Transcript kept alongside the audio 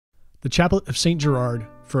The Chaplet of St. Gerard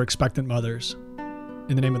for expectant mothers.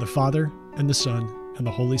 In the name of the Father, and the Son, and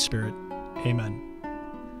the Holy Spirit.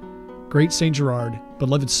 Amen. Great St. Gerard,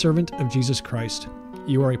 beloved servant of Jesus Christ,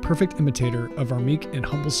 you are a perfect imitator of our meek and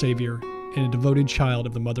humble Savior, and a devoted child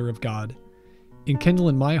of the Mother of God. Enkindle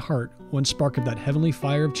in my heart one spark of that heavenly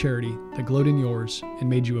fire of charity that glowed in yours and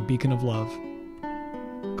made you a beacon of love.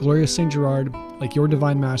 Glorious St. Gerard, like your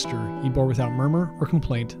divine master, you bore without murmur or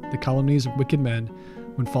complaint the calumnies of wicked men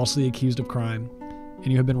when falsely accused of crime, and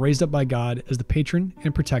you have been raised up by God as the patron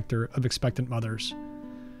and protector of expectant mothers.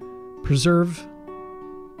 Preserve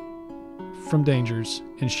from dangers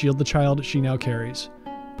and shield the child she now carries.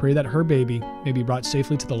 Pray that her baby may be brought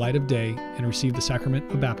safely to the light of day and receive the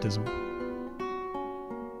sacrament of baptism.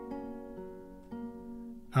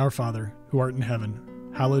 Our Father, who art in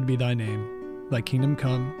heaven, hallowed be thy name. Thy kingdom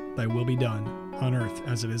come, thy will be done, on earth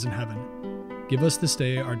as it is in heaven. Give us this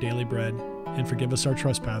day our daily bread, and forgive us our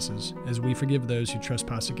trespasses, as we forgive those who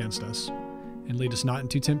trespass against us. And lead us not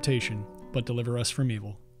into temptation, but deliver us from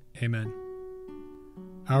evil. Amen.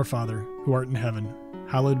 Our Father, who art in heaven,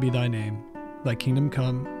 hallowed be thy name. Thy kingdom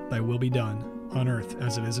come, thy will be done, on earth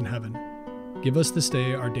as it is in heaven. Give us this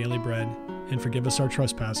day our daily bread, and forgive us our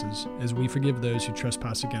trespasses, as we forgive those who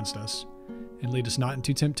trespass against us. And lead us not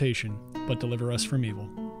into temptation, but deliver us from evil.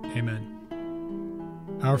 Amen.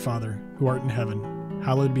 Our Father, who art in heaven,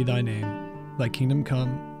 hallowed be thy name. Thy kingdom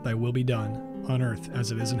come, thy will be done, on earth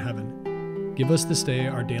as it is in heaven. Give us this day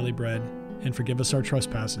our daily bread, and forgive us our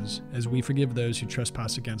trespasses, as we forgive those who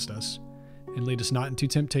trespass against us. And lead us not into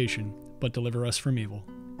temptation, but deliver us from evil.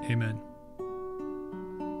 Amen.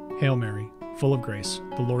 Hail Mary, full of grace,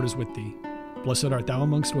 the Lord is with thee. Blessed art thou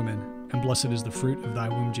amongst women, and blessed is the fruit of thy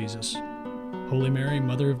womb, Jesus. Holy Mary,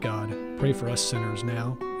 Mother of God, pray for us sinners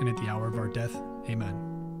now and at the hour of our death.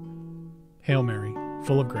 Amen. Hail Mary,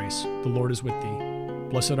 full of grace, the Lord is with thee.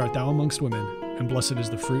 Blessed art thou amongst women, and blessed is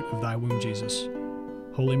the fruit of thy womb, Jesus.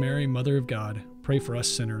 Holy Mary, Mother of God, pray for us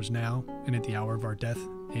sinners now and at the hour of our death.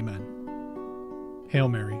 Amen. Hail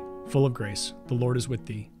Mary, full of grace, the Lord is with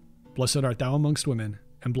thee. Blessed art thou amongst women,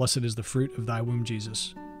 and blessed is the fruit of thy womb,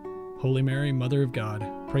 Jesus. Holy Mary, Mother of God,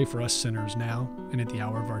 pray for us sinners now and at the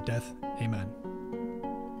hour of our death. Amen.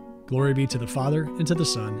 Glory be to the Father, and to the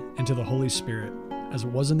Son, and to the Holy Spirit, as it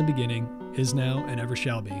was in the beginning, is now, and ever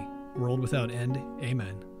shall be, world without end.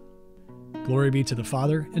 Amen. Glory be to the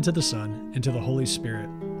Father, and to the Son, and to the Holy Spirit,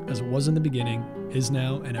 as it was in the beginning, is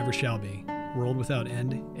now, and ever shall be, world without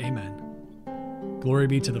end. Amen. Glory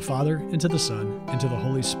be to the Father, and to the Son, and to the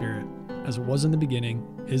Holy Spirit, as it was in the beginning,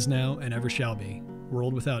 is now, and ever shall be,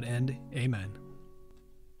 world without end. Amen.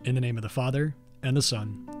 In the name of the Father, and the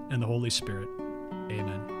Son, and the Holy Spirit.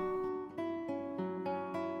 Amen.